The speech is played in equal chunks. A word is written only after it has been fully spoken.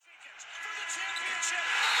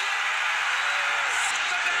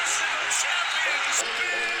Champions,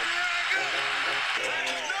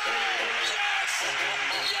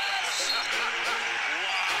 yes!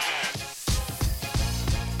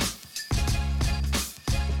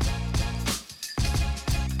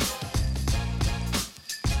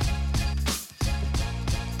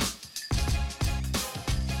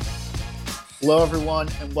 Hello, everyone,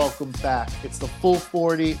 and welcome back. It's the Full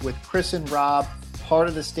 40 with Chris and Rob, part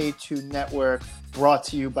of the Stay Tuned Network, brought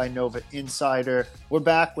to you by Nova Insider. We're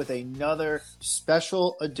back with another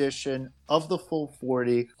special edition of the Full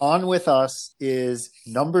 40. On with us is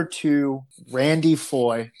number 2, Randy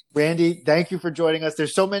FOYE. Randy, thank you for joining us.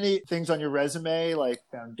 There's so many things on your resume, like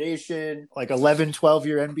foundation, like 11,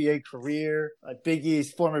 12-year NBA career, Big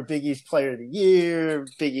East, former Big East Player of the Year,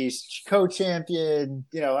 Big East co-champion.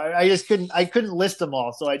 You know, I couldn't list them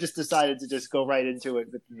all, so I just decided to just go right into it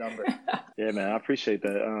with the number. Yeah, man, I appreciate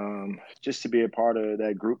that. Just to be a part of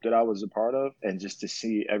that group that I was a part of, and just to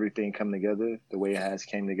see everything come together the way it has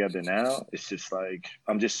came together now, it's just like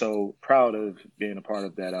I'm just so proud of being a part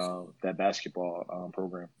of that basketball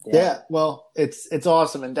program. Yeah, well, it's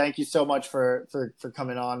awesome, and thank you so much for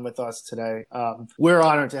coming on with us today. We're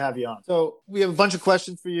honored to have you on. So we have a bunch of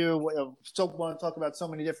questions for you. We still want to talk about so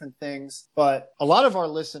many different things, but a lot of our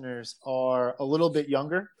listeners are a little bit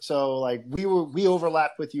younger. So like we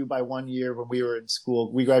overlapped with you by 1 year when we were in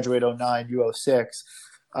school. We graduated 2009, you 06.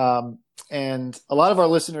 And a lot of our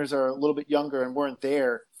listeners are a little bit younger and weren't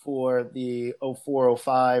there for the 04,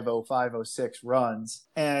 05, 05, 06 runs.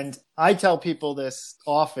 And I tell people this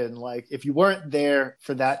often, like if you weren't there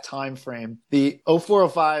for that time frame, the 04,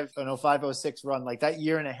 05 and 05, 06 run, like that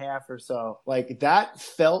year and a half or so, like that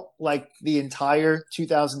felt like the entire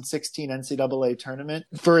 2016 NCAA tournament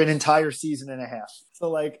for an entire season and a half. So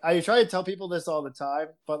like I try to tell people this all the time,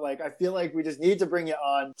 but like I feel like we just need to bring you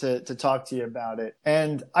on to talk to you about it.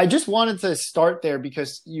 And I just wanted to start there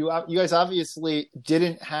because you guys obviously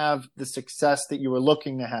didn't have the success that you were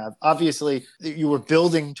looking to have. Obviously, you were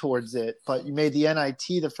building towards it, but you made the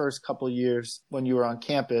NIT the first couple of years when you were on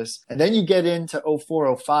campus, and then you get into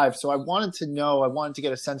 04, 05. So I wanted to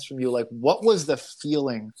get a sense from you, like what was the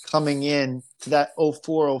feeling coming in to that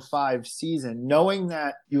 04, 05 season, knowing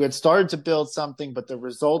that you had started to build something, but the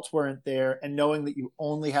results weren't there, and knowing that you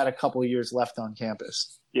only had a couple of years left on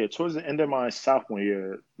campus? Yeah, towards the end of my sophomore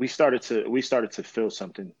year, we started to feel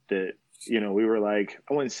something that, you know, we were like,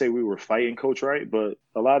 I wouldn't say we were fighting Coach Wright, but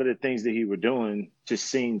a lot of the things that he were doing just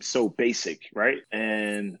seemed so basic, right?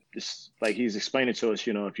 And just like he's explaining to us,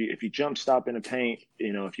 you know, if you jump stop in the paint,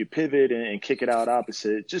 you know, if you pivot and kick it out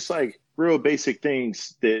opposite, just like real basic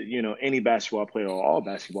things that, you know, any basketball player or all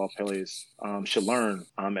basketball players should learn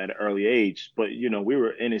at an early age. But, you know, we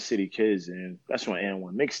were inner city kids, and that's when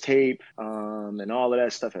N1 mixtape and all of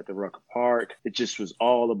that stuff at the Rucker Park. It just was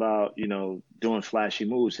all about, you know, doing flashy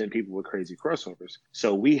moves and people with crazy crossovers.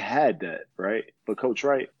 So we had that, right? But Coach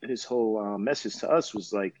Wright, his whole message to us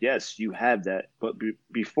was like, yes, you have that. But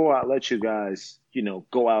before I let you guys, you know,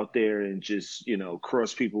 go out there and just, you know,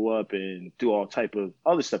 cross people up and do all type of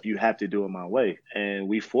other stuff, you have to do it my way. And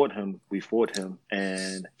we fought him.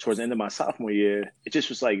 And towards the end of my sophomore year, it just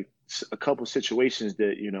was like a couple situations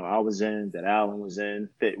that, you know, I was in, that Allen was in,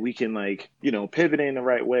 that we can like, you know, pivot in the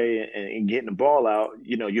right way and getting the ball out,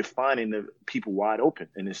 you know, you're finding the people wide open.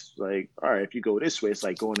 And it's like, all right, if you go this way, it's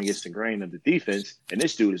like going against the grain of the defense. And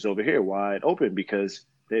this dude is over here wide open because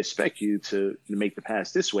they expect you to make the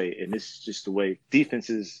pass this way. And this is just the way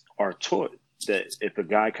defenses are taught, that if a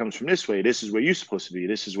guy comes from this way, this is where you're supposed to be.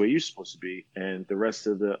 This is where you're supposed to be. And the rest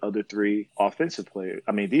of the other three defensive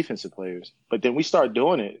players. But then we start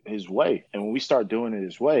doing it his way. And when we start doing it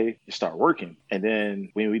his way, it start working. And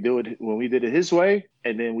then when we did it his way,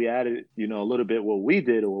 and then we added, you know, a little bit what we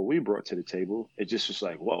did or what we brought to the table, it just was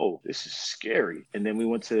like, whoa, this is scary. And then we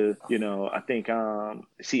went to, you know, I think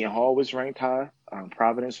Seton Hall was ranked high.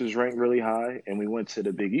 Providence was ranked really high, and we went to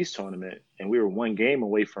the Big East tournament, and we were one game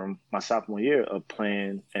away from my sophomore year of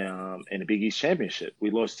playing in the Big East championship. We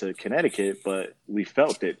lost to Connecticut, but we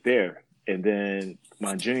felt it there. And then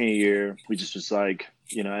my junior year, we just was like,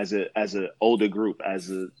 you know, as a older group,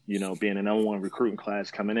 you know, being an #1 recruiting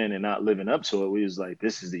class coming in and not living up to it, we was like,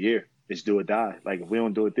 this is the year. It's do or die. Like if we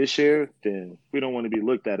don't do it this year, then we don't want to be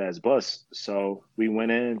looked at as bust. So we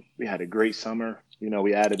went in, we had a great summer. You know,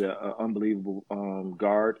 we added an unbelievable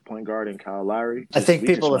point guard in Kyle Lowry. I think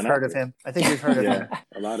people have heard of him. I think we've heard of him.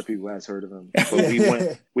 A lot of people has heard of him.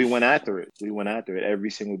 But we went after it. We went after it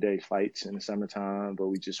every single day, fights in the summertime, but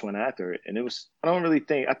we just went after it. And it was,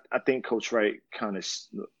 I think Coach Wright kind of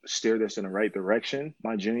steered us in the right direction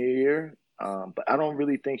my junior year. But I don't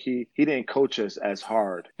really think he didn't coach us as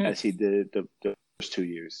hard as he did the 2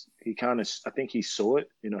 years. I think he saw it.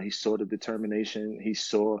 He saw the determination. He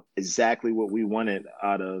saw exactly what we wanted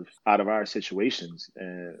out of our situations.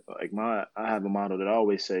 And like I have a motto that I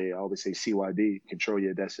always say CYD, control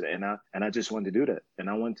your destiny. And I just wanted to do that. And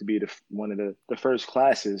I wanted to be one of the first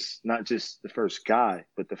classes, not just the first guy,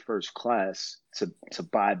 but the first class to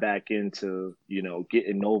buy back into,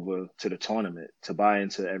 getting over to the tournament, to buy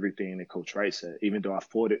into everything that Coach Wright said, even though I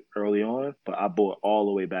fought it early on, but I bought all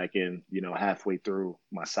the way back in, halfway through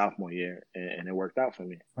my sophomore year, and it worked out for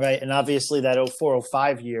me. Right. And obviously that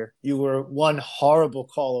 04-05 year, you were one horrible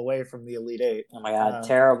call away from the Elite Eight. Oh my God,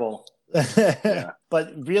 terrible. Yeah.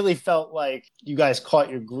 But really felt like you guys caught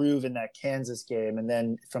your groove in that Kansas game. And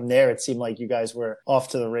then from there, it seemed like you guys were off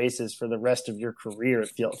to the races for the rest of your career,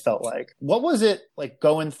 it felt like. What was it like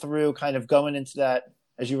going into that,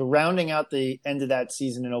 as you were rounding out the end of that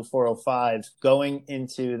season in 04-05, going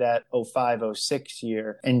into that 05-06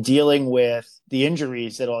 year and dealing with the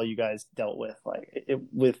injuries that all you guys dealt with?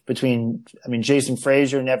 Jason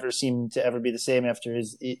Frazier never seemed to ever be the same after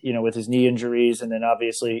his, with his knee injuries. And then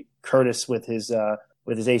obviously Curtis with his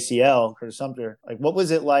ACL, Curtis Sumter. Like, what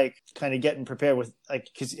was it like kind of getting prepared with,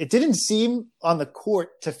 because it didn't seem on the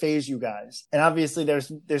court to phase you guys. And obviously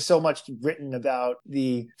there's so much written about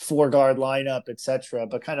the 4-guard lineup, etc.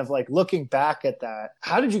 But kind of like looking back at that,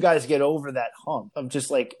 how did you guys get over that hump of just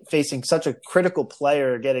like facing such a critical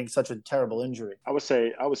player getting such a terrible injury? I would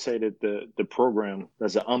say that the program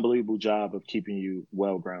does an unbelievable job of keeping you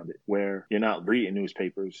well grounded, where you're not reading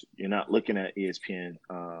newspapers, you're not looking at ESPN,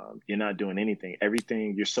 you're not doing anything.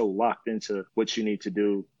 Everything, you're so locked into what you need to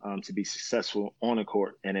do to be successful on the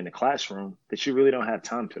court and in the classroom that you really don't have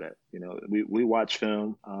time for that. We watch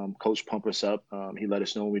film. Coach pump us up. He let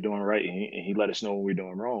us know when we're doing right, and he let us know when we're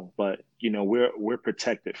doing wrong. But we're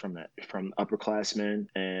protected from that, from upperclassmen,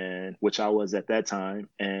 and which I was at that time,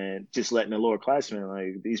 and just letting the lower classmen,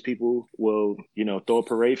 like, these people will throw a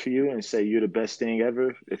parade for you and say you're the best thing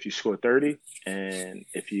ever if you score 30, and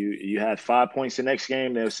if you had 5 points the next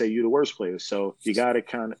game, they'll say you're the worst player. So you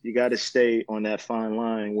gotta stay on that fine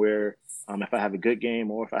line where if I have a good game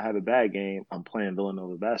or if I have a bad game, I'm playing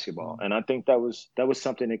Villanova basketball. And I think that was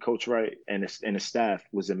something that Coach Wright and the staff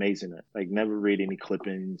was amazing at. Like, never read any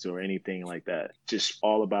clippings or anything like that. Just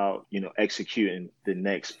all about, executing the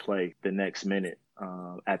next play, the next minute.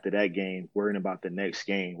 After that game, worrying about the next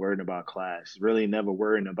game, worrying about class, really never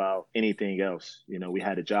worrying about anything else. We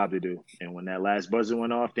had a job to do. And when that last buzzer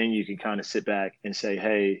went off, then you can kind of sit back and say,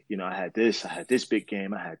 hey, I had this big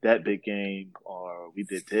game, I had that big game, or we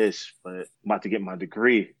did this, but I'm about to get my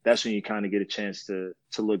degree. That's when you kind of get a chance to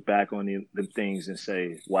look back on the things and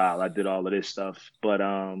say, wow, I did all of this stuff. But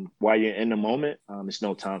while you're in the moment, it's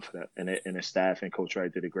no time for that. And the staff and Coach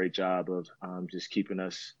Wright did a great job of just keeping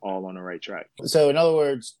us all on the right track. So in other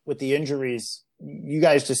words, with the injuries, you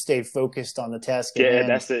guys just stayed focused on the task. Yeah,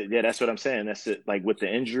 that's it. Yeah, that's what I'm saying. That's it. Like, with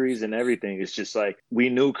the injuries and everything, it's just like we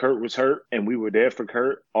knew Kurt was hurt and we were there for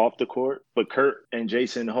Kurt off the court. But Kurt and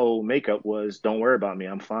Jason's whole makeup was, don't worry about me,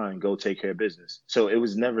 I'm fine, go take care of business. So it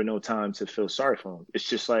was never no time to feel sorry for him. It's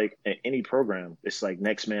just like in any program, it's like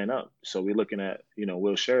next man up. So we're looking at,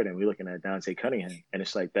 Will Sheridan, we're looking at Dante Cunningham. And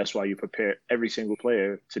it's like, that's why you prepare every single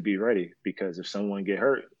player to be ready, because if someone get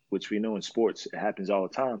hurt, which we know in sports, it happens all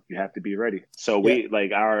the time, you have to be ready. So we,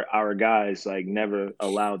 like, our guys, like, never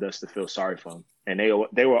allowed us to feel sorry for them. And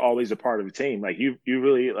they were always a part of the team. Like, you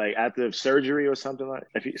really, like, after surgery or something, like,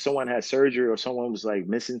 if someone had surgery or someone was like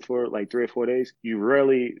missing for like 3 or 4 days, you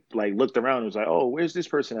rarely like looked around and was like, oh, where's this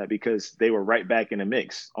person at? Because they were right back in the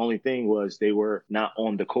mix. Only thing was they were not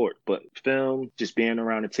on the court, but film, just being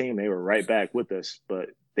around the team, they were right back with us. But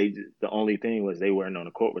the only thing was they weren't on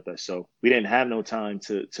the court with us. So we didn't have no time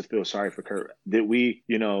to feel sorry for Kurt. Did we,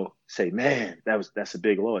 say, man, that's a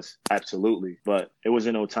big loss? Absolutely. But it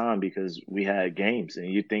wasn't no time, because we had games, and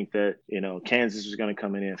you think that, Kansas was going to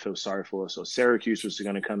come in there and feel sorry for us, or Syracuse was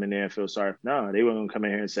going to come in there and feel sorry. No, they were going to come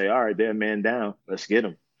in here and say, all right, they're a man down, let's get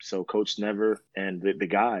them. So Coach never, and the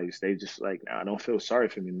guys, they just like, nah, don't feel sorry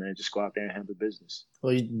for me, man. Just go out there and handle business.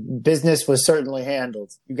 Well, business was certainly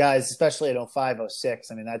handled. You guys, especially at 05-06,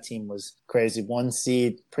 I mean, that team was crazy. 1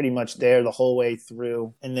 seed, pretty much there the whole way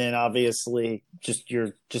through. And then obviously just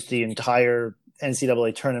the entire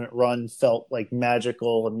NCAA tournament run felt like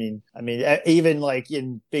magical. I mean, even like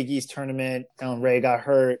in Big East tournament, Alan Ray got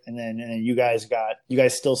hurt, and then you guys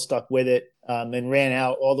still stuck with it. and ran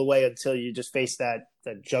out all the way until you just faced that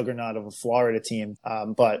juggernaut of a Florida team.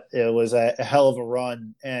 But it was a hell of a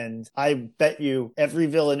run. And I bet you every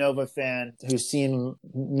Villanova fan who's seen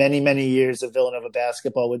many, many years of Villanova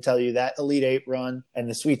basketball would tell you that Elite Eight run and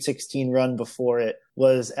the Sweet 16 run before it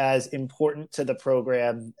was as important to the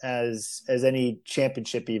program as any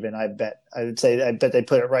championship even. I bet they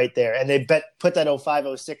put it right there. And they put that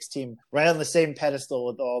 05-06 team right on the same pedestal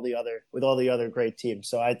with all the other great teams.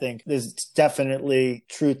 So I think there's definitely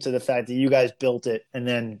truth to the fact that you guys built it. And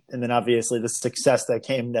then obviously the success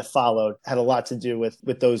that followed had a lot to do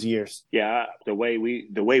with those years. Yeah, the way we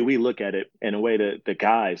look at it, and the way that the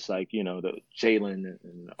guys like, the Jalen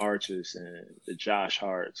and the Arches and the Josh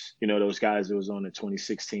Harts, those guys that was on the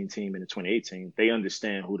 2016 team and the 2018, they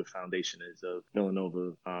understand who the foundation is of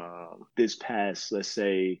Villanova. This past, let's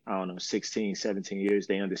say, 16, 17 years,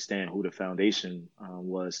 they understand who the foundation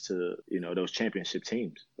was to, those championship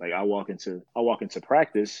teams. Like I walk into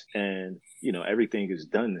practice and, everything is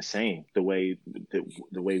done the same, the way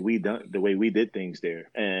we did things there.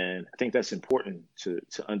 And I think that's important to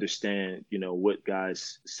understand, what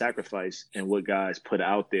guys sacrifice and what guys put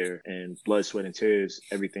out there and blood, sweat, and tears,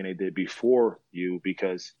 everything they did before you.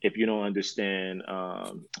 Because if you don't understand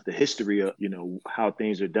the history of, how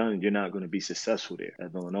things are done, you're not going to be successful there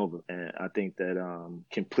at Villanova. And I think that,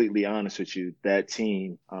 completely honest with you, that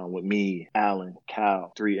team with me, Allen,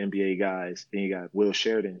 Cal, 3 NBA guys, then you got Will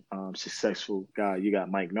Sheridan, successful guy. You got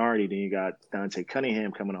Mike Nardi, then you got Dante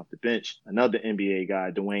Cunningham coming off the bench, another NBA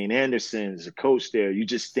guy, Dwayne Anderson is a coach there. You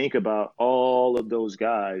just think about all of those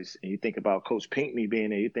guys, and you think about Coach Pinckney being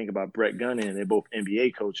there. You think about Brett Gunnan. They're both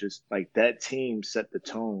NBA coaches. Like that team set the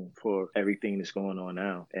tone for everything that's going on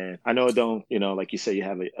now. And I know it don't, like you say, you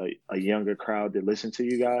have a younger crowd that listen to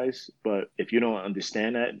you guys, but if you don't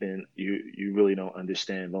understand that, then you really don't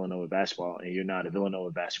understand Villanova basketball, and you're not a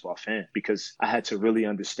Villanova basketball fan. Because I had to really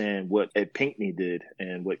understand what Ed Pinckney did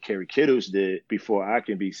and what Kerry Kittles did before I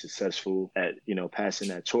can be successful at, passing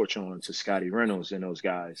that torch on to Scotty Reynolds and those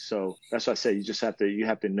guys. So that's why I say you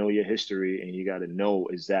have to know your history, and you got to know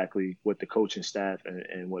exactly what the coaching staff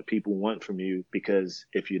and what people want from you. Because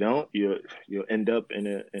if you don't, you'll end up in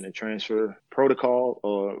a transfer protocol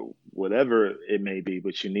or whatever it may be.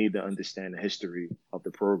 But you need to understand the history of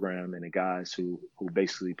the program and the guys who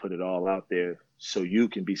basically put it all out there, so you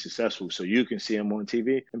can be successful, so you can see them on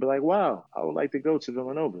TV and be like, wow, I would like to go to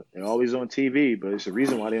Villanova. They're always on TV, but it's the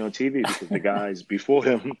reason why they're on TV, because the guys before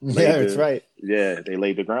them, that's right. Yeah, they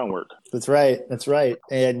laid the groundwork. That's right.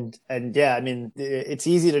 And yeah, I mean, it's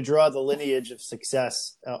easy to draw the lineage of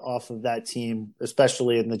success off of that team,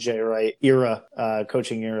 especially in the Jay Wright era,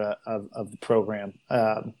 coaching era of the program.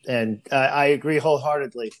 And I agree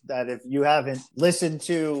wholeheartedly that if you haven't listened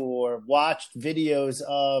to or watched videos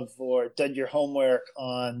of or done your homework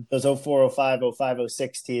on those 04, 05, 05,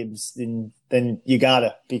 06 teams, then you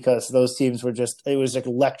gotta, because those teams were it was like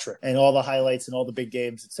electric, and all the highlights and all the big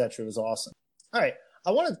games, etc. was awesome. All right.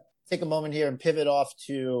 I want to take a moment here and pivot off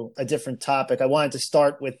to a different topic. I wanted to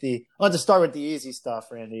start with the easy stuff,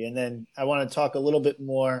 Randy, and then I want to talk a little bit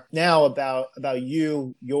more now about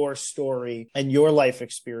you, your story, and your life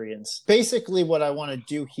experience. Basically, what I want to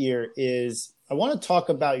do here is I want to talk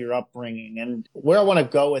about your upbringing, and where I want to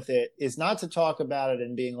go with it is not to talk about it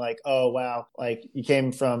and being like, oh, wow, like you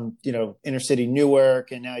came from, inner city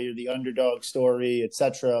Newark and now you're the underdog story,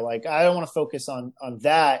 etc. Like, I don't want to focus on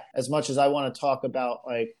that as much as I want to talk about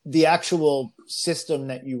like the actual system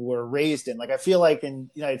that you were raised in. Like, I feel like in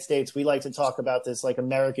the United States, we like to talk about this like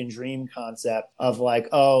American dream concept of like,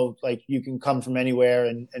 oh, like you can come from anywhere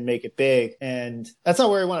and make it big. And that's not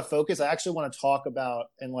where I want to focus. I actually want to talk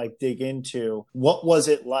about and like dig into what was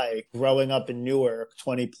it like growing up in Newark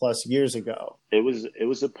 20 plus years ago? It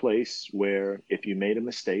was a place where if you made a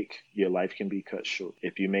mistake, your life can be cut short.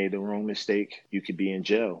 If you made the wrong mistake, you could be in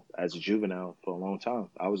jail as a juvenile for a long time.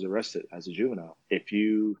 I was arrested as a juvenile. If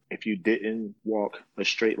you didn't walk a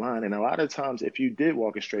straight line, and a lot of times if you did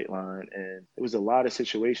walk a straight line, and there was a lot of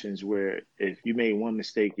situations where if you made one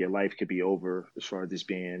mistake, your life could be over as far as this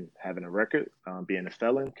having a record, being a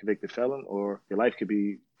felon, convicted felon, or your life could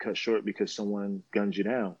be cut short because someone gunned you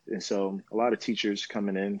down. And so a lot of teachers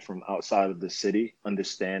coming in from outside of the city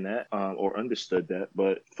understand that or understood that.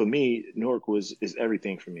 But for me, Newark is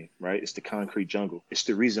everything for me, right? It's the concrete jungle. It's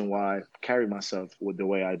the reason why I carry myself with the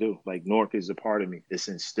way I do. Like, Newark is a part of me. It's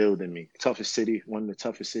instilled in me. Toughest city, one of the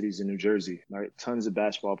toughest cities in New Jersey, right? Tons of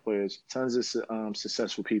basketball players, tons of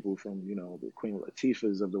successful people from, the Queen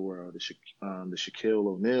Latifahs of the world, the Shaquille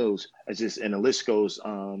O'Neals, and the list goes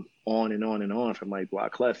on and on and on, from like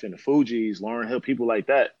Wyclef and the Fugees, Lauryn Hill, people like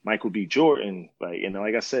that, Michael B. Jordan, like, you know,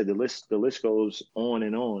 like I said, the list goes on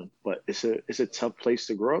and on. But it's a tough place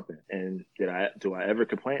to grow up in. And do I ever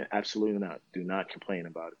complain? Absolutely not. Do not complain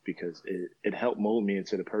about it, because it helped mold me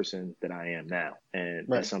into the person that I am now. And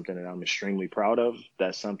Right. that's something that I'm extremely proud of.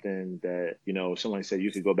 That's something that, you know, if someone said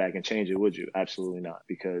you could go back and change it, would you? Absolutely not.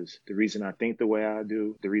 Because the reason I think the way I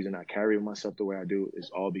do, the reason I carry myself the way I do, is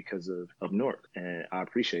all because of Newark. And I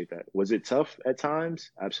appreciate that. Was it tough at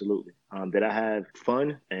times? Absolutely. Did I have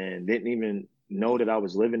fun and didn't even know that I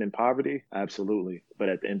was living in poverty? Absolutely. But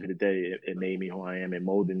at the end of the day, it made me who I am and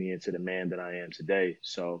molded me into the man that I am today.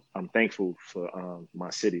 So I'm thankful for my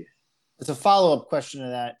city. As a follow-up question to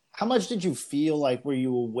that, how much did you feel like, were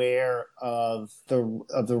you aware of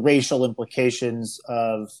the racial implications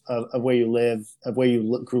of where you live, of where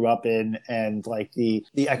you grew up in, and like the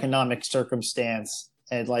economic circumstance?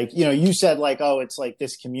 And like, you know, you said like, oh, it's like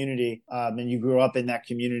this community, and you grew up in that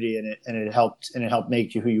community, and it helped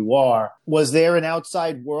make you who you are. Was there an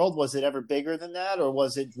outside world? Was it ever bigger than that, or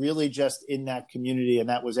was it really just in that community and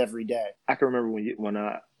that was every day? I can remember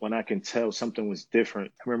when I can tell something was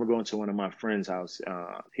different. I remember going to one of my friend's house.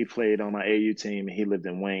 He played on my AU team, and he lived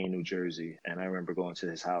in Wayne, New Jersey. And I remember going to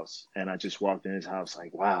his house, and I just walked in his house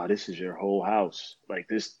like, wow, this is your whole house. Like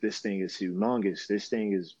this thing is humongous. This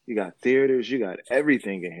thing is, you got theaters, you got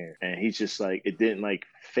everything in here. And he's just like, it didn't like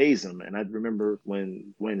phase him. And I remember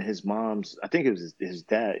when his mom's, I think it was his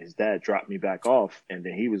dad dropped me back off, and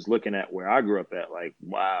then he was looking at where I grew up at, like,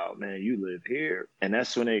 wow, man, you live here. And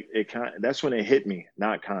that's when that's when it hit me,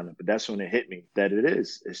 not kind of, but that's when it hit me that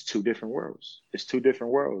it's two different worlds. It's two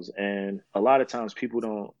different worlds. And a lot of times people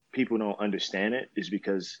don't understand it, is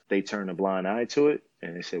because they turn a blind eye to it.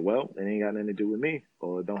 And they say, well, it ain't got nothing to do with me,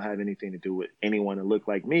 or it don't have anything to do with anyone that look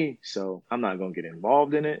like me. So I'm not going to get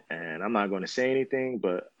involved in it, and I'm not going to say anything,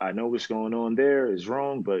 but I know what's going on there is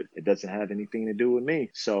wrong, but it doesn't have anything to do with me.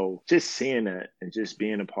 So just seeing that and just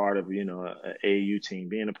being a part of, you know, an AAU team,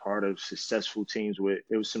 being a part of successful teams with,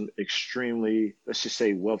 it was some extremely, let's just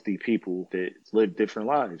say, wealthy people that live different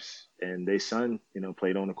lives. And their son, you know,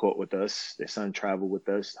 played on the court with us. Their son traveled with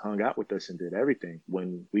us, hung out with us, and did everything.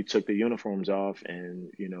 When we took the uniforms off and,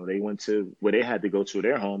 you know, they went to where they had to go to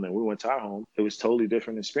their home and we went to our home, it was totally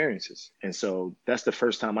different experiences. And so that's the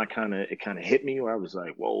first time it kind of hit me, where I was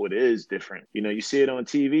like, whoa, it is different. You know, you see it on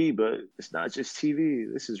TV, but it's not just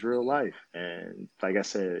TV. This is real life. And like I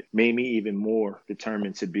said, it made me even more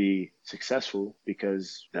determined to be successful,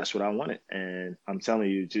 because that's what I wanted. And I'm telling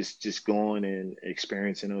you, just going and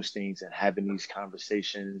experiencing those things and having these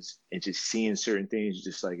conversations and just seeing certain things,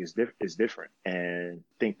 just like it's different. And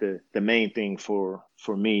I think the main thing for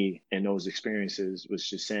me in those experiences was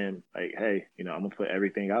just saying, like, hey, you know, I'm gonna put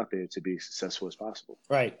everything out there to be as successful as possible.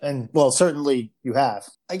 Right. And well, certainly you have.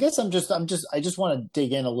 I guess I just want to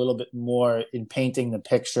dig in a little bit more in painting the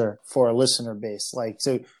picture for a listener base. Like,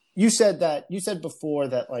 so you said before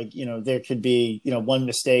that, like, you know, there could be, you know, one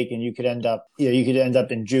mistake and you could end up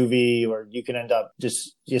in juvie, or you could end up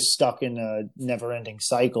just stuck in a never ending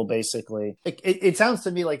cycle, basically. It sounds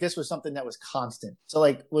to me like this was something that was constant. So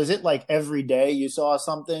like, was it like every day you saw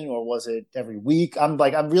something, or was it every week? I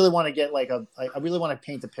really want to get I really want to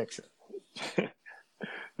paint the picture.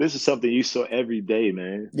 This is something you saw every day,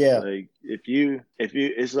 man. Yeah. Like if you,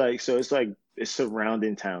 it's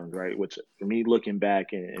surrounding towns, right? Which for me, looking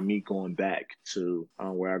back and me going back to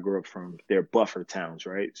where I grew up from, they're buffer towns,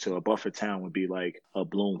 right? So a buffer town would be like a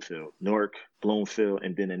Bloomfield, Newark, Bloomfield,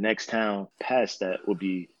 and then the next town past that would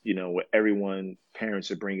be, you know, where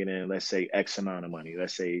parents are bringing in, let's say, X amount of money,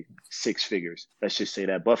 let's say 6 figures. Let's just say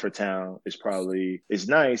that buffer town is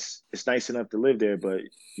nice. It's nice enough to live there, but,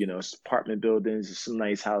 you know, it's apartment buildings, it's some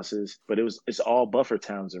nice houses, but it's all buffer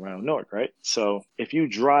towns around Newark, right? So if you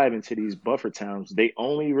drive into these buffer towns, they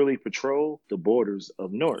only really patrol the borders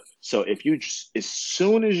of Newark. So as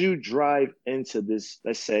soon as you drive into this,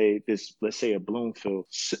 let's say a Bloomfield,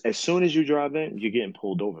 as soon as you drive in, you're getting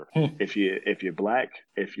pulled over. If you're black,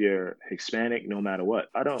 if you're Hispanic, no matter what.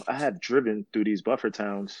 I have driven through these buffer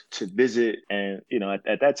towns to visit, and, you know,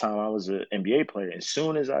 at that time I was an NBA player. As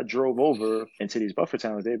soon as I drove over into these buffer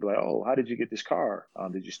towns, they'd be like, oh, how did you get this car?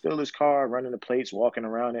 Did you steal this car? Running the plates, walking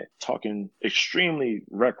around it, talking extremely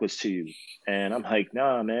reckless to you. And I'm like,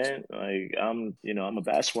 nah, man, like I'm a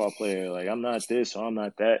basketball player. Like I'm not this or I'm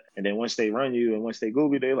not that. And then once they run you and once they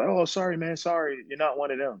Google you, they're like, oh, sorry, man, sorry, you're not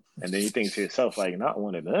one of them. And then you think to yourself, like, not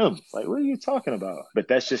one of them. Like, what are you talking about? But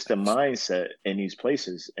that's just the mindset in these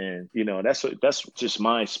places. And, that's just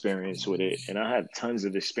my experience with it. And I have tons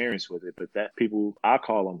of experience with it. But that people, I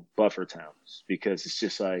call them buffer towns because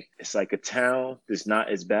it's like a town that's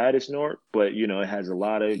not as bad as Newark, but, it has a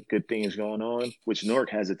lot of good things going on, which Newark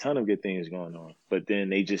has a ton of good things going on. But then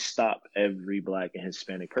they just stop every Black and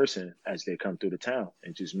Hispanic person as they come through the town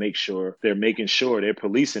and just make sure they're making sure they're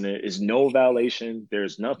policing it. It's no violation.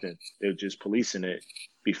 There's nothing. They're just policing it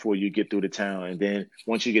before you get through the town. And then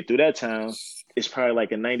once you get through that town, it's probably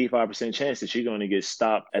like a 95% chance that you're going to get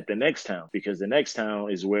stopped at the next town because the next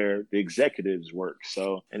town is where the executives work.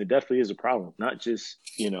 So, and it definitely is a problem, not just,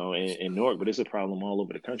 in Newark, but it's a problem all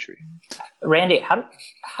over the country. Randy,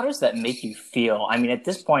 how does that make you feel? I mean, at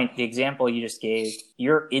this point, the example you just gave,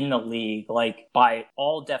 you're in the league, like by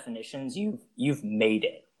all definitions, you've made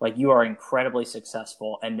it. Like you are incredibly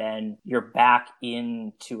successful, and then you're back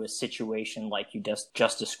into a situation like you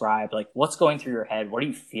just described. Like, what's going through your head? What are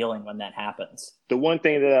you feeling when that happens? The one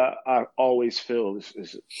thing that I always feel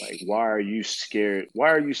is like, why are you scared? Why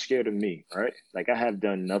are you scared of me? Right? Like I have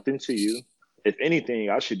done nothing to you. If anything,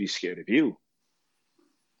 I should be scared of you.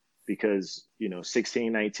 Because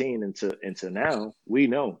 16, 19 into now, we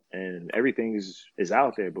know, and everything is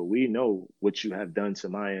out there, but we know what you have done to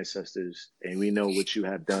my ancestors, and we know what you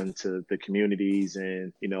have done to the communities,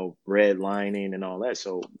 and redlining and all that.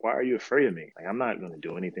 So why are you afraid of me? Like I'm not going to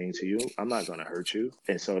do anything to you. I'm not going to hurt you.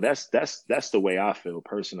 And so that's the way I feel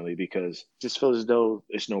personally, because it just feels as though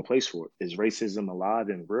there's no place for it. Is racism alive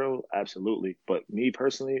and real? Absolutely. But me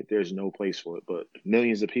personally, there's no place for it. But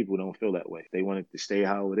millions of people don't feel that way. They want it to stay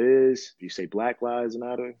how it is. If you say Black lives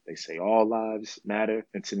matter, they say all lives matter.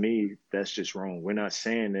 And to me, that's just wrong. We're not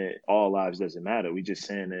saying that all lives doesn't matter. We're just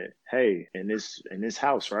saying that, hey, in this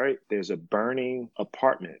house, right, there's a burning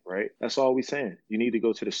apartment, right? That's all we're saying. You need to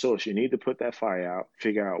go to the source. You need to put that fire out,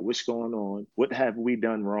 figure out what's going on. What have we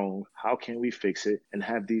done wrong? How can we fix it? And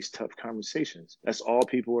have these tough conversations. That's all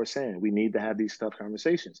people are saying. We need to have these tough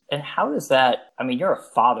conversations. And how does that, I mean, you're a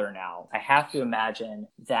father now. I have to imagine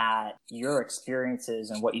that your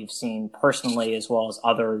experiences and what you've seen personally as well as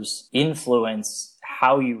others influence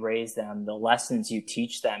how you raise them, the lessons you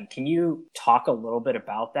teach them. Can you talk a little bit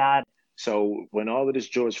about that? So when all of this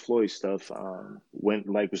George Floyd stuff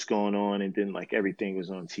was going on, and then like everything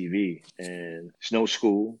was on TV, and there's no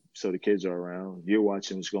school, so the kids are around. You're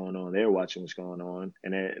watching what's going on. They're watching what's going on,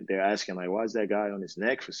 and they're asking like, "Why is that guy on his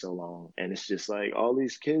neck for so long?" And it's just like all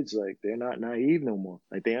these kids, like they're not naive no more.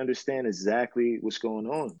 Like they understand exactly what's going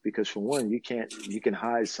on, because for one, you can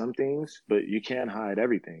hide some things, but you can't hide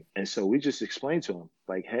everything. And so we just explained to them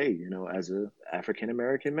like, hey, as a African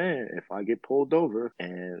American man, if I get pulled over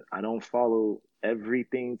and I don't follow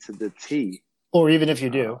everything to the T, or even if you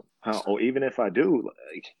do, or even if I do,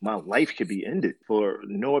 like my life could be ended for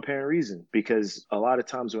no apparent reason. Because a lot of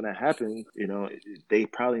times when that happened, they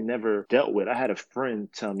probably never dealt with. I had a friend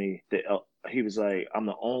tell me that he was like, I'm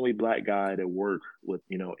the only Black guy that worked with,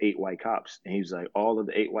 8 white cops. And he was like, all of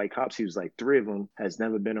the 8 white cops, he was like, 3 of them has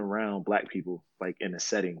never been around Black people, like in a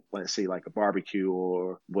setting, let's say like a barbecue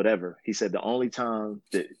or whatever. He said the only time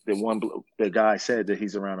that the guy said that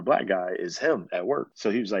he's around a Black guy is him at work. So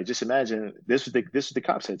he was like, just imagine, this was the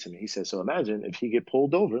cop said to me. He said, so imagine if he get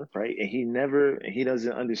pulled over, right? And he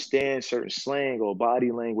doesn't understand certain slang or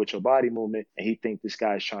body language or body movement. And he think this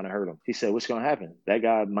guy's trying to hurt him. He said, what's going to happen? That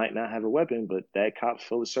guy might not have a weapon, but that cop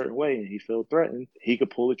feel a certain way and he feel threatened. He could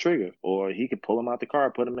pull the trigger, or he could pull him out the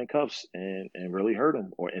car, put him in cuffs and really hurt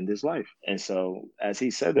him or end his life. And so as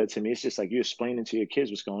he said that to me, it's just like you're explaining to your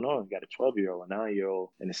kids what's going on. You got a 12-year-old, a 9-year-old,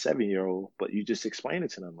 and a 7-year-old, but you just explain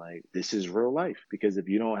it to them like, this is real life. Because if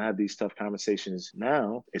you don't have these tough conversations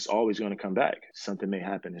now, it's always going to come back. Something may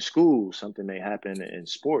happen in school, something may happen in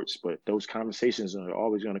sports, but those conversations are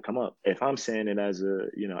always going to come up. If I'm saying it as a,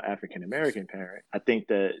 African-American parent, I think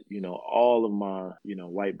that, all of my,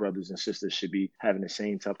 white brothers and sisters should be having the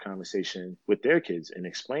same tough conversation with their kids and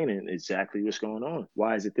explaining exactly what's going on.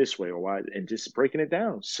 Why is it this way, or why, and just breaking it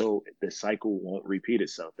down so the cycle won't repeat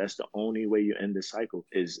itself. That's the only way you end the cycle,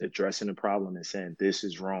 is addressing the problem and saying, this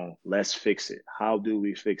is wrong. Let's fix it. How do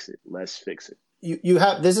we fix it? Let's fix it. you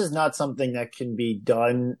have, this is not something that can be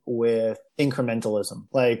done with incrementalism.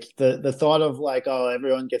 Like the thought of like, oh,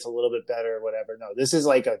 everyone gets a little bit better or whatever. No, this is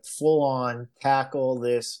like a full on tackle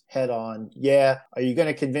this head on. Yeah. Are you going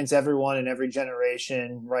to convince everyone in every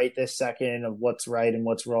generation right this second of what's right and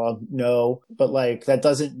what's wrong? No. But like, that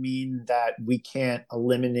doesn't mean that we can't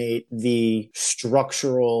eliminate the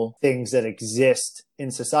structural things that exist in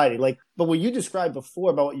society. Like, but what you described before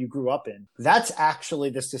about what you grew up in, that's actually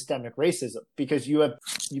the systemic racism, because you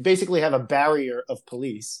basically have a barrier of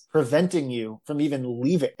police preventing you from even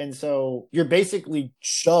leaving. And so you're basically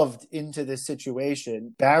shoved into this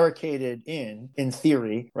situation, barricaded in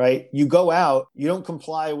theory, right? You go out, you don't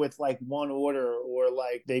comply with like one order, or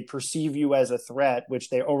like they perceive you as a threat, which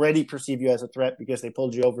they already perceive you as a threat because they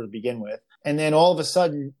pulled you over to begin with. And then all of a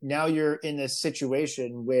sudden, now you're in this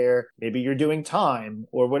situation where maybe you're doing time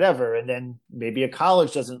or whatever, and then maybe a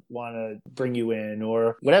college doesn't want to bring you in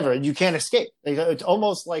or whatever, and you can't escape. It's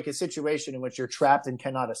almost like a situation in which you're trapped and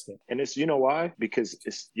cannot escape. And it's, you know why? Because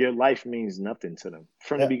your life means nothing to them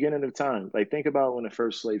from the beginning of time. Like, think about when the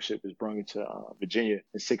first slave ship was brought into Virginia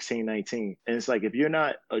in 1619. And it's like, if you're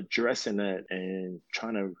not addressing that and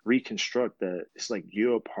trying to reconstruct that, it's like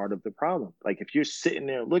you're a part of the problem. Like, if you're sitting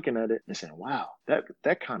there looking at it and saying, wow,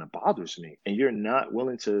 that kind of bothers me, and you're not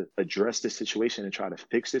willing to address the situation and try to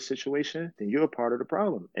fix this situation, then you're a part of the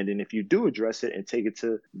problem. And then if you do address it and take it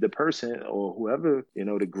to the person or whoever, you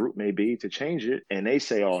know, the group may be to change it, and they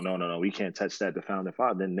say, oh, no, we can't touch that, the founding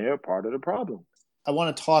father, then they're part of the problem. I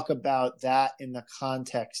want to talk about that in the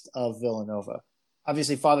context of Villanova.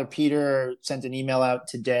 Obviously, Father Peter sent an email out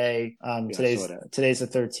today. Today's the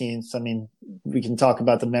 13th. I mean, we can talk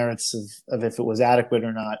about the merits of if it was adequate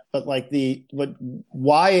or not. But like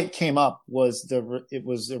why it came up was it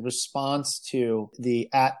was a response to the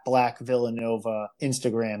 @BlackVillanova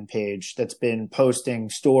Instagram page that's been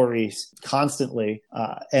posting stories constantly,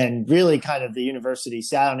 and really kind of the university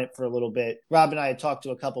sat on it for a little bit. Rob and I had talked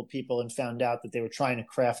to a couple people and found out that they were trying to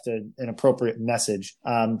craft an appropriate message,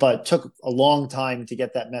 but took a long time to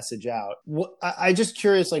get that message out. I just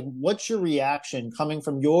curious, like, what's your reaction coming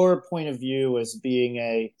from your point of view as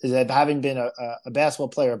having been a basketball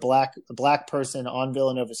player, a black person on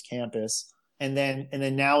Villanova's campus, and then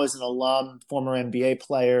now as an alum, former NBA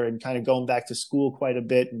player, and kind of going back to school quite a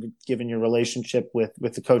bit, and given your relationship with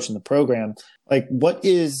the coach and the program, like,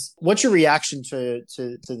 what's your reaction to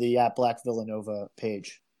the @BlackVillanova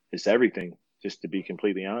page? It's everything. Just to be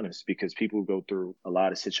completely honest, because people go through a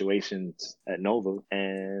lot of situations at Nova,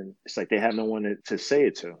 and it's like they have no one to say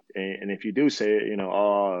it to. And if you do say it,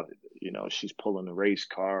 she's pulling a race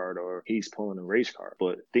card or he's pulling a race card.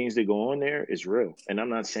 But things that go on there is real. And I'm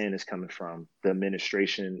not saying it's coming from the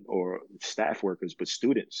administration or staff workers, but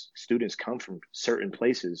students. Students come from certain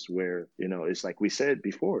places where, it's like we said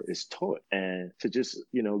before, it's taught. And to just,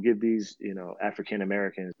 give these, African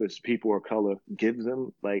Americans, people of color,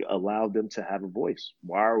 allow them to have a voice.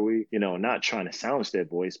 Why are we, not trying to silence their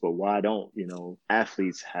voice, but why don't,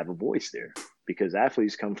 athletes have a voice there? Because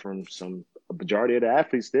athletes come from a majority of the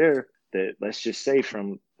athletes there that, let's just say,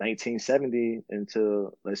 from 1970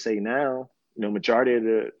 until, let's say, now, majority of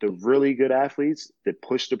the really good athletes that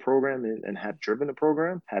push the program and have driven the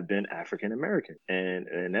program have been African American.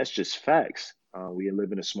 And that's just facts. We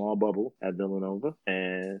live in a small bubble at Villanova,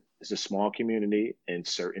 and it's a small community, and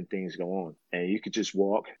certain things go on. And you could just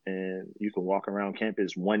walk, and you can walk around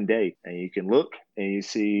campus one day, and you can look, and you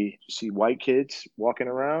see white kids walking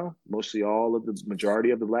around, mostly all of the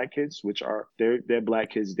majority of the black kids, which are they're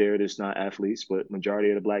black kids there that's not athletes, but majority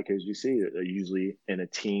of the black kids you see are usually in a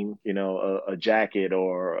team, a jacket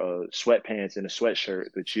or sweatpants and a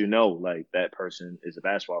sweatshirt that like that person is a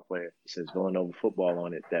basketball player. It says Villanova football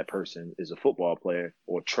on it. That person is a football player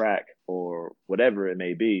or track or whatever it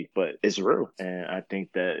may be, but it's real. And I think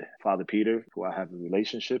that Father Peter, who I have a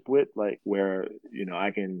relationship with, like where,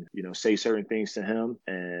 I can, say certain things to him,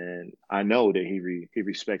 and I know that he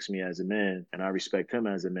respects me as a man, and I respect him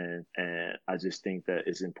as a man. And I just think that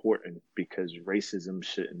it's important, because racism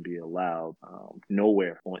shouldn't be allowed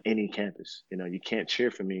nowhere on any campus. You can't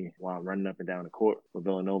cheer for me while I'm running up and down the court with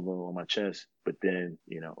Villanova on my chest, but then,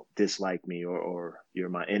 dislike me or you're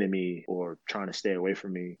my enemy or trying to stay away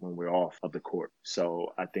from me when we're off of the court.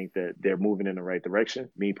 So I think that they're moving in the right direction.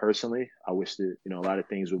 Me personally, I wish that, a lot of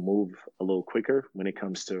things would move a little quicker when it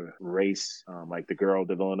comes to race. Like the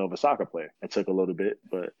Villanova soccer player. It took a little bit,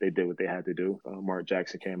 but they did what they had to do. Mark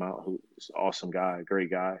Jackson came out, who's an awesome guy,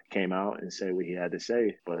 great guy, came out and said what he had to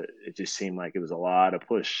say. But it just seemed like it was a lot of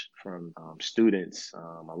push from students,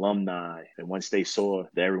 alumni. And once they saw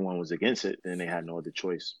that everyone was against it, then they had no other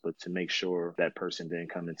choice but to make sure that person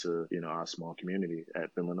didn't come into, our small community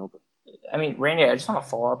at Villanova. I mean, Randy, I just want to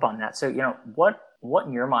follow up on that. So, what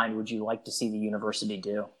in your mind would you like to see the university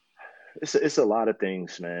do? It's a lot of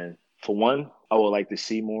things, man. For one, I would like to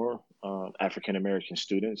see more African American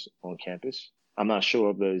students on campus. I'm not sure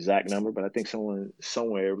of the exact number, but I think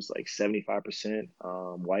somewhere it was like 75%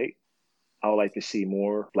 white. I would like to see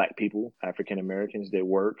more Black people, African Americans that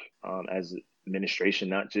work as administration,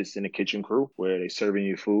 not just in the kitchen crew where they're serving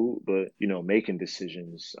you food, but, making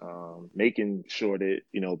decisions, making sure that,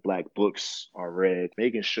 Black books are read,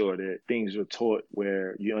 making sure that things are taught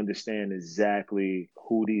where you understand exactly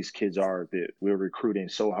who these kids are that we're recruiting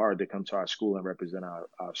so hard to come to our school and represent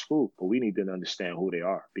our school. But we need to understand who they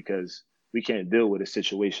are, because we can't deal with a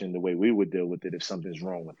situation the way we would deal with it if something's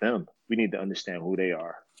wrong with them. We need to understand who they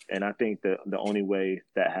are. And I think the only way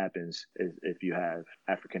that happens is if you have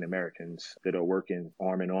African Americans that are working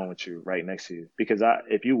arm in arm with you right next to you. Because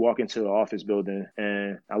if you walk into an office building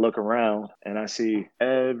and I look around and I see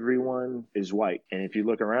everyone is white, and if you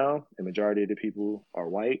look around, the majority of the people are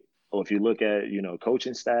white. Or if you look at,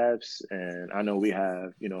 coaching staffs, and I know we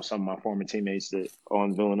have, some of my former teammates that are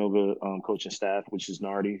on Villanova coaching staff, which is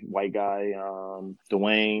Nardi, white guy,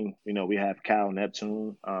 Dwayne, we have Cal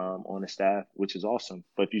Neptune on the staff, which is awesome.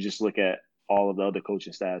 But if you just look at all of the other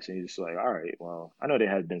coaching staffs and you're just like, all right, well, I know there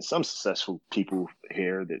has been some successful people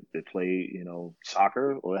here that play,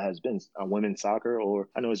 soccer, or it has been women's soccer, or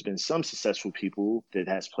I know it's been some successful people that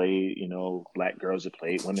has played, Black girls that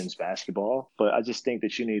played women's basketball. But I just think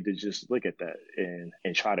that you need to just look at that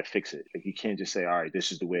and try to fix it. Like, you can't just say, all right,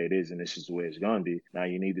 this is the way it is and this is the way it's going to be. Now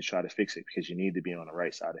you need to try to fix it, because you need to be on the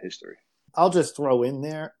right side of history. I'll just throw in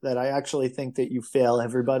there that I actually think that you fail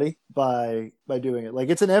everybody by doing it. Like,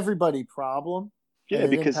 it's an everybody problem. Yeah,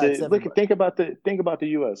 because think about the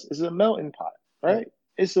U.S. It's a melting pot, right?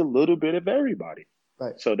 It's a little bit of everybody.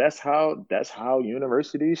 Right. So that's how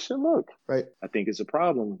universities should look. Right. I think it's a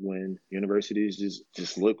problem when universities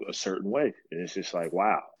just look a certain way. And it's just like,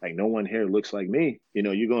 wow, like no one here looks like me.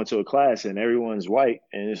 You go into a class and everyone's white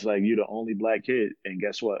and it's like you're the only Black kid. And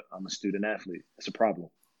guess what? I'm a student athlete. It's a problem.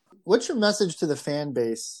 What's your message to the fan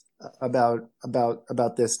base about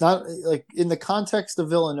this? Not like in the context of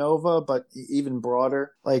Villanova, but even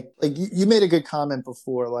broader. Like you made a good comment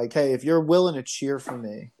before. Like, hey, if you're willing to cheer for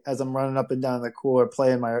me as I'm running up and down the court,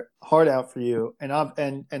 playing my heart out for you,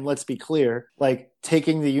 and let's be clear, like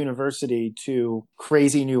taking the university to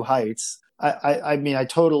crazy new heights. I mean, I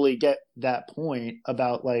totally get that point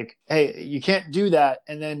about like, hey, you can't do that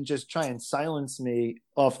and then just try and silence me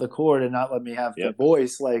off the court and not let me have the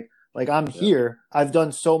voice. Like I'm here. I've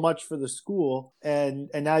done so much for the school, and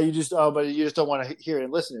now you just but you just don't want to hear it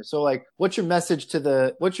and listen to it. So like, what's your message to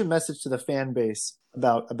the fan base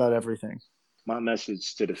about everything? My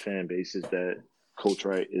message to the fan base is that Coach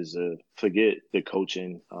Wright is forget the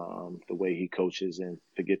coaching, the way he coaches, and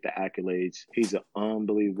forget the accolades. He's an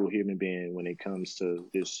unbelievable human being when it comes to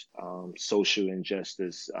this social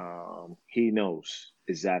injustice. He knows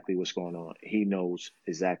exactly what's going on. He knows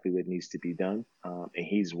exactly what needs to be done, and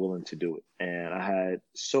he's willing to do it. And I had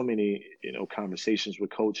so many, conversations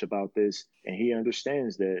with Coach about this, and he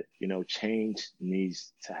understands that, change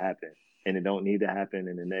needs to happen. And it don't need to happen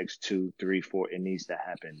in the next 2, 3, 4. It needs to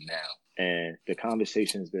happen now. And the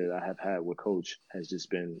conversations that I have had with Coach has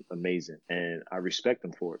just been amazing. And I respect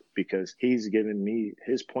him for it, because he's given me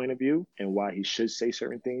his point of view and why he should say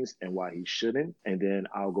certain things and why he shouldn't. And then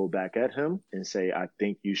I'll go back at him and say, I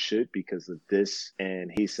think you should because of this.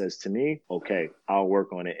 And he says to me, okay, I'll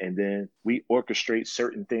work on it. And then we orchestrate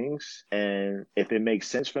certain things. And if it makes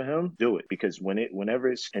sense for him, do it. Because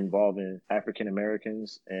whenever it's involving African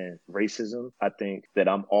Americans and racism, I think that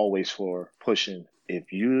I'm always for pushing.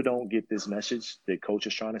 If you don't get this message that Coach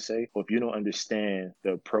is trying to say, or if you don't understand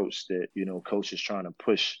the approach that, Coach is trying to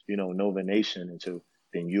push, Nova Nation into,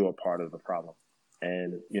 then you are part of the problem.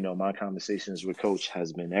 And, my conversations with Coach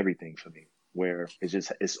has been everything for me, where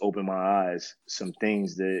it's opened my eyes, some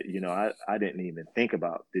things that, I didn't even think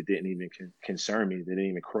about, that didn't even concern me, that didn't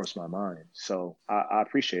even cross my mind. So I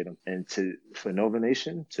appreciate him. And for Nova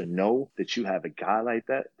Nation to know that you have a guy like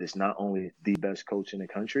that, that's not only the best coach in the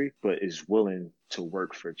country, but is willing to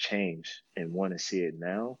work for change and want to see it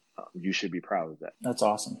now, you should be proud of that. That's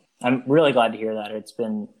awesome. I'm really glad to hear that. It's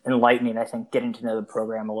been enlightening, I think, getting to know the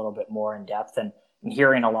program a little bit more in depth and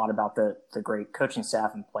hearing a lot about the great coaching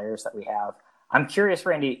staff and players that we have. I'm curious,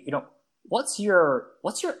 Randy, what's your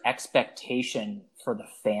expectation for the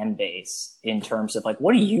fan base in terms of like,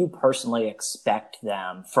 what do you personally expect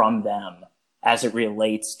from them as it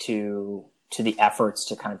relates to the efforts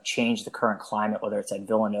to kind of change the current climate, whether it's at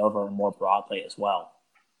Villanova or more broadly as well?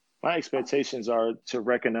 My expectations are to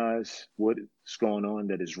recognize what's going on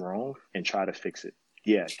that is wrong and try to fix it.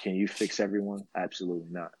 Yeah, can you fix everyone? Absolutely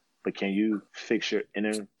not. But can you fix your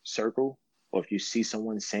inner circle? Or if you see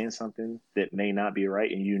someone saying something that may not be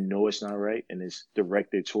right and you know it's not right and it's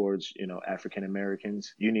directed towards, African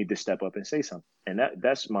Americans, you need to step up and say something. And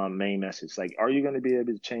that's my main message. Like, are you going to be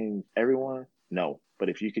able to change everyone? No. But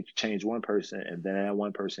if you could change one person and then that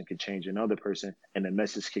one person could change another person and the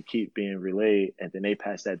message could keep being relayed and then they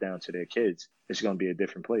pass that down to their kids, it's going to be a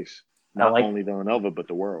different place. Not only Villanova, but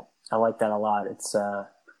the world. I like that a lot. It's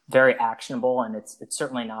very actionable, and it's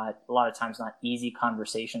certainly not, a lot of times, not easy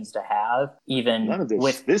conversations to have. Even none of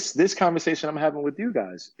this. This conversation I'm having with you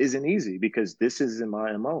guys isn't easy because this isn't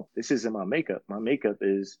my MO. This isn't my makeup. My makeup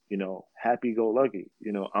is, happy go lucky.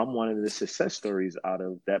 I'm one of the success stories out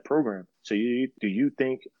of that program. So do you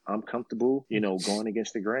think I'm comfortable, going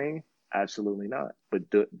against the grain? Absolutely not. But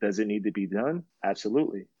does it need to be done?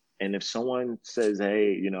 Absolutely. And if someone says,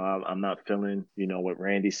 hey, I'm not feeling, what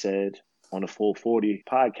Randy said on the Full 40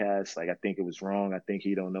 podcast, like, I think it was wrong. I think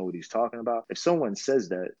he don't know what he's talking about. If someone says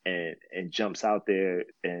that and jumps out there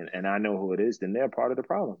and I know who it is, then they're part of the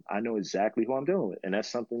problem. I know exactly who I'm dealing with. And that's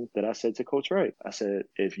something that I said to Coach Wright. I said,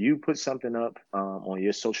 if you put something up on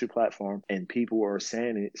your social platform and people are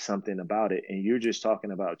saying something about it and you're just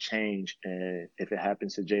talking about change, and if it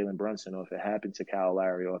happens to Jalen Brunson or if it happened to Kyle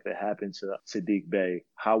Lowry or if it happened to Sadiq Bey,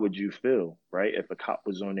 how would you feel, right? If a cop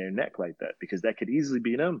was on their neck like that, because that could easily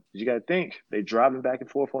be them. You got to think, they're driving back and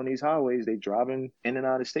forth on these highways. They driving in and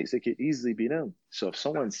out of states. It could easily be them. So if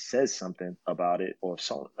someone says something about it, or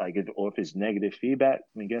if it's negative feedback,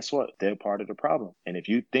 I mean, guess what? They're part of the problem. And if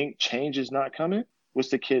you think change is not coming, what's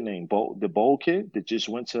the kid name? The Bowl kid that just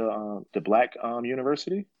went to the Black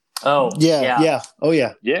university. Oh, yeah. Oh,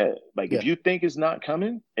 yeah. Yeah. If you think it's not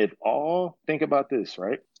coming, think about this,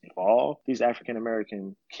 right? If all these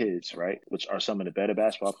African-American kids, right, which are some of the better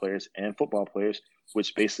basketball players and football players,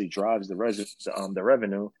 which basically drives the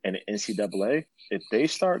revenue and the NCAA, if they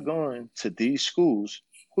start going to these schools,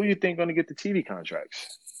 who do you think going to get the TV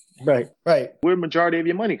contracts? Right. Where majority of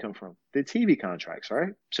your money come from? The TV contracts,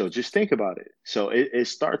 right? So just think about it. So it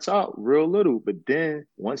starts out real little, but then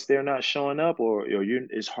once they're not showing up or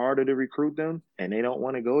it's harder to recruit them and they don't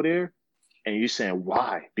want to go there, and you're saying,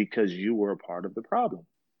 why? Because you were a part of the problem.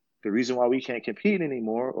 The reason why we can't compete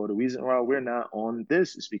anymore, or the reason why we're not on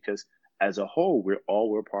this, is because as a whole,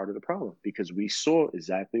 we're part of the problem, because we saw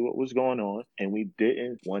exactly what was going on and we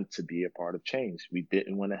didn't want to be a part of change. We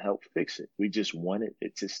didn't want to help fix it. We just wanted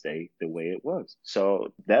it to stay the way it was.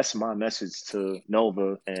 So that's my message to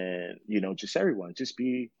Nova and, just everyone. Just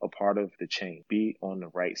be a part of the change. Be on the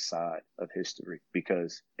right side of history,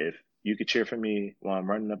 because if you could cheer for me while I'm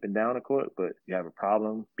running up and down the court, but you have a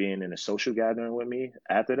problem being in a social gathering with me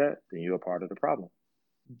after that, then you're a part of the problem.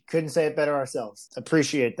 Couldn't say it better ourselves.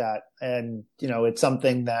 Appreciate that. And, it's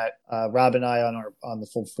something that Rob and I on the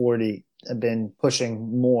Full 40 have been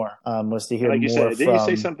pushing more, was to hear more. Like you said, didn't you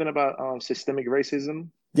say something about systemic racism?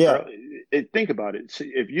 Yeah. Think about it.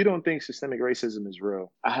 If you don't think systemic racism is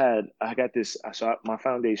real, my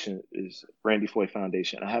foundation is Randy FOYE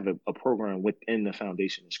Foundation. I have a program within the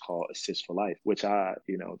foundation. It's called Assist for Life, which I,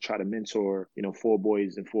 try to mentor, 4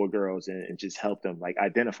 boys and 4 girls and just help them,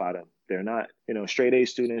 identify them. They're not, straight A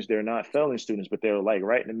students. They're not failing students, but they're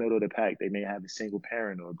right in the middle of the pack. They may have a single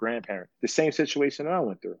parent or a grandparent. The same situation that I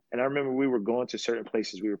went through. And I remember we were going to certain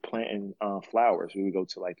places. We were planting flowers. We would go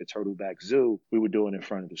to the Turtleback Zoo. We would do it in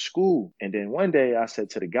front of the school. And then one day I said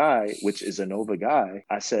to the guy, which is a Nova guy,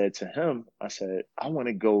 I said to him, I want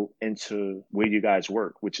to go into where you guys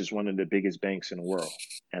work, which is one of the biggest banks in the world.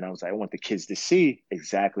 And I was like, I want the kids to see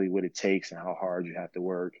exactly what it takes and how hard you have to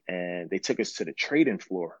work. And they took us to the trading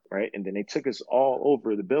floor, right? And then they took us all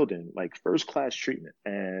over the building, first class treatment.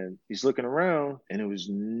 And he's looking around and there was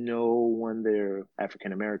no one there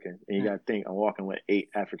African American. And you got to think, I'm walking with 8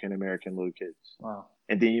 African American little kids. Wow.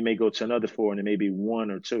 And then you may go to another 4 and there may be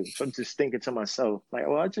 1 or 2. So I'm just thinking to myself,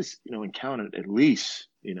 I just, encountered at least,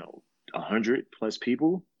 100 plus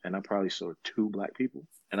people. And I probably saw 2 Black people.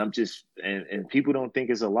 And I'm just, and people don't think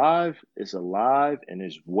it's alive and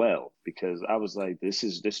it's well, because I was like, this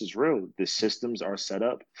is real. The systems are set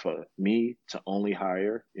up for me to only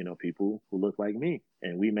hire, people who look like me.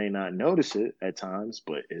 And we may not notice it at times,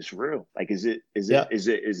 but it's real. Is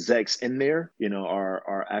Zex in there?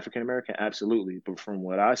 Are African American? Absolutely. But from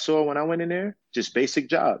what I saw when I went in there, just basic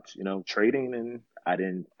jobs, trading,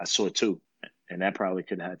 and I saw 2. And that probably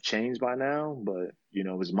could have changed by now, but, you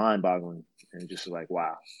know, it was mind boggling and just like,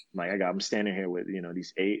 wow. Like I'm standing here with, you know,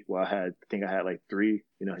 these 8, well, I think I had like 3,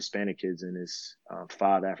 you know, Hispanic kids and this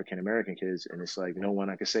 5 African-American kids. And it's like, no one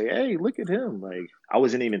I could say, hey, look at him. Like I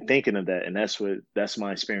wasn't even thinking of that. And that's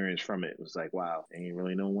my experience from it. It was like, wow, ain't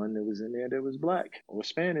really no one that was in there that was black or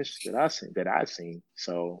Spanish that I've seen.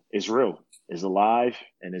 So it's real, it's alive,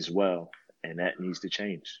 and it's well. And that needs to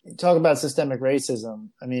change. Talk about systemic racism.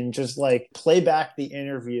 I mean, just like play back the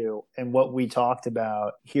interview and what we talked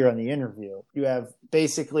about here on the interview. You have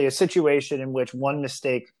basically a situation in which one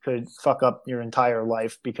mistake could fuck up your entire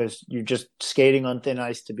life because you're just skating on thin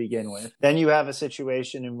ice to begin with. Then you have a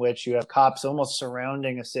situation in which you have cops almost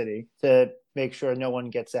surrounding a city to make sure no one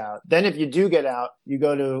gets out. Then if you do get out, you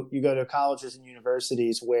go to colleges and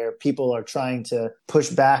universities where people are trying to push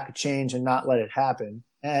back change and not let it happen.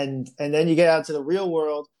 And then you get out to the real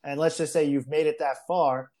world, and let's just say you've made it that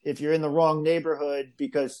far. If you're in the wrong neighborhood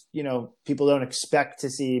because, you know, people don't expect to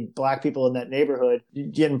see black people in that neighborhood, you're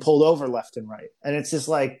getting pulled over left and right. And it's just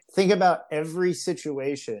like, think about every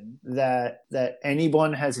situation that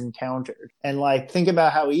anyone has encountered. And like, think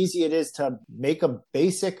about how easy it is to make a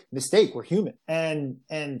basic mistake. We're human. And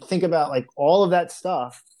think about like all of that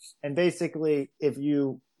stuff. And basically, if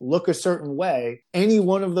you look a certain way, any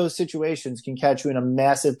one of those situations can catch you in a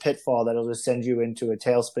massive pitfall that'll just send you into a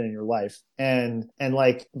tailspin in your life. And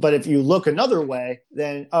like, but if you look another way,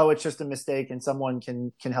 then, oh, it's just a mistake and someone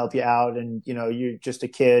can help you out. And, you know, you're just a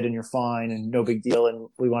kid and you're fine and no big deal. And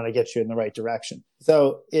we want to get you in the right direction.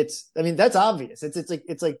 So that's obvious.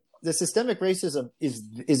 It's like the systemic racism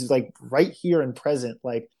is like right here and present.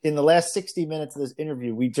 Like in the last 60 minutes of this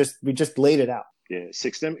interview, we just laid it out. Yeah,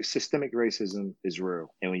 systemic racism is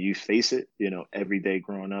real. And when you face it, you know, every day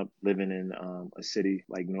growing up, living in a city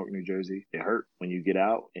like Newark, New Jersey, it hurt when you get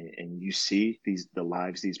out and you see the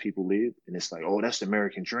lives these people live. And it's like, oh, that's the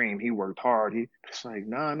American dream. He worked hard. It's like,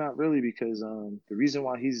 nah, not really, because the reason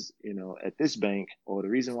why he's, you know, at this bank, or the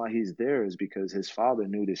reason why he's there is because his father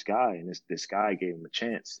knew this guy, and this guy gave him a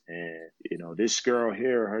chance. And, you know, this girl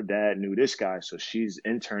here, her dad knew this guy, so she's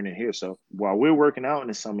interning here. So while we're working out in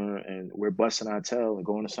the summer and we're busting our tail and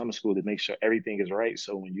going to summer school to make sure everything is right,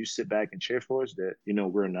 so when you sit back and cheer for us that, you know,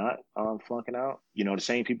 we're not flunking out, you know, the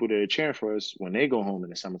same people that are cheering for us, when they go home in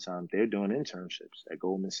the summertime, they're doing internships at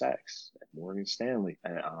Goldman Sachs, at Morgan Stanley,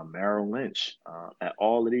 at Merrill Lynch, at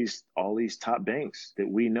all these top banks that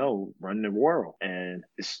we know run the world. And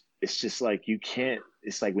it's just like, you can't,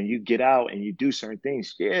 it's like when you get out and you do certain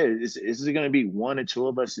things, is it going to be one or two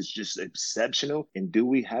of us that's just exceptional? And do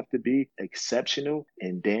we have to be exceptional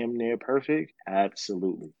and damn near perfect?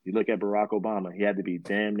 Absolutely. You look at Barack Obama, he had to be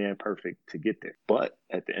damn near perfect to get there. But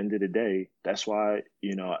at the end of the day, that's why,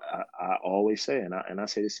 you know, I always say, and I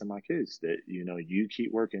say this to my kids, that, you know, you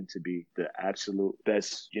keep working to be the absolute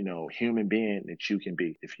best, you know, human being that you can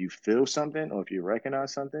be. If you feel something or if you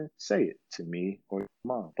recognize something, say it to me or your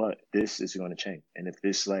mom. But this is going to change. And if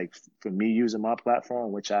this, like, for me using my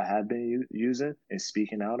platform, which I have been using and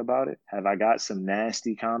speaking out about it, have I got some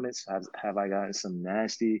nasty comments? Have I gotten some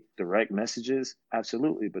nasty direct messages?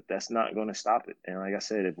 Absolutely. But that's not going to stop it. And like I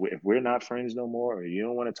said, if we're not friends no more, or you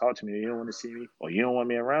don't want to talk to me, or you don't want to see me, or you don't want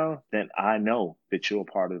me around, then I know that you're a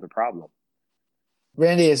part of the problem.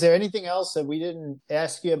 Randy, is there anything else that we didn't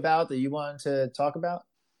ask you about that you wanted to talk about?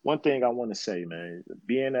 One thing I want to say, man,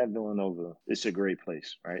 being at Villanova, it's a great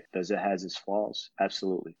place, right? Does it has its flaws?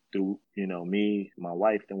 Absolutely. Do, you know, me, my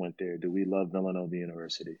wife that went there, do we love Villanova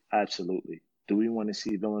University? Absolutely. Do we want to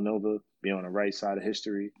see Villanova be on the right side of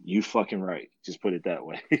history? You fucking right. Just put it that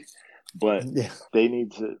way. But Yeah. they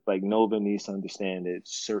need to, like, Nova needs to understand that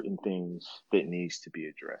certain things that needs to be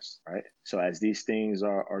addressed, right? So as these things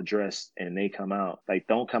are addressed and they come out, like,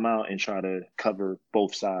 don't come out and try to cover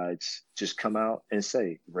both sides. Just come out and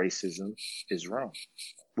say racism is wrong,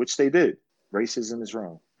 which they did. Racism is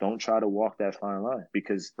wrong. Don't try to walk that fine line,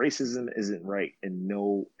 because racism isn't right in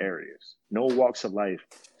no areas. No walks of life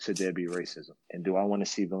should there be racism. And do I want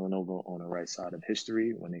to see Villanova on the right side of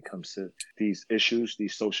history when it comes to these issues,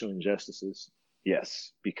 these social injustices?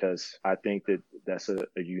 Yes, because I think that that's a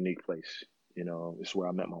unique place. You know, it's where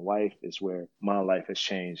I met my wife. It's where my life has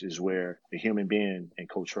changed. It's where the human being and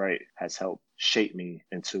Coach Wright has helped shape me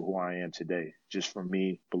into who I am today. Just from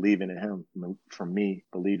me believing in him, from me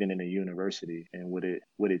believing in the university and what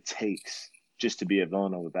it takes just to be a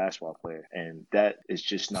Villanova basketball player. And that is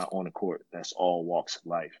just not on the court. That's all walks of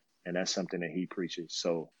life. And that's something that he preaches.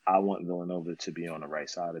 So I want Villanova to be on the right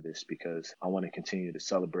side of this, because I want to continue to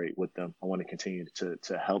celebrate with them. I want to continue to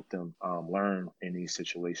help them learn in these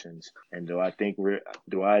situations. And do I think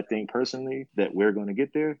personally that we're going to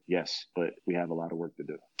get there? Yes, but we have a lot of work to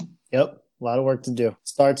do. Yep. A lot of work to do.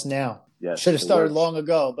 Starts now. Yes, Should have it started works. long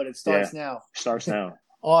ago, but it starts now. Starts now.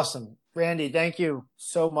 Awesome. Randy, thank you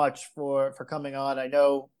so much for coming on. I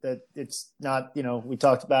know that it's not, we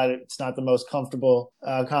talked about it. It's not the most comfortable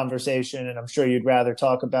conversation, and I'm sure you'd rather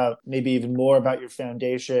talk about maybe even more about your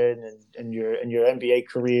foundation and your NBA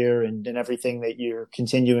career and everything that you're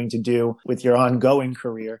continuing to do with your ongoing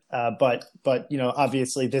career. But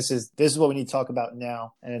obviously this is what we need to talk about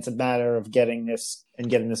now, and it's a matter of getting this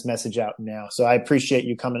message out now. So I appreciate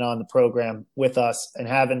you coming on the program with us and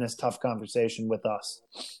having this tough conversation with us.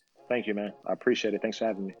 Thank you, man. I appreciate it. Thanks for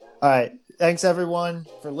having me. All right. Thanks, everyone,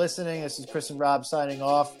 for listening. This is Chris and Rob signing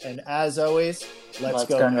off. And as always, let's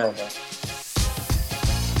go Nova.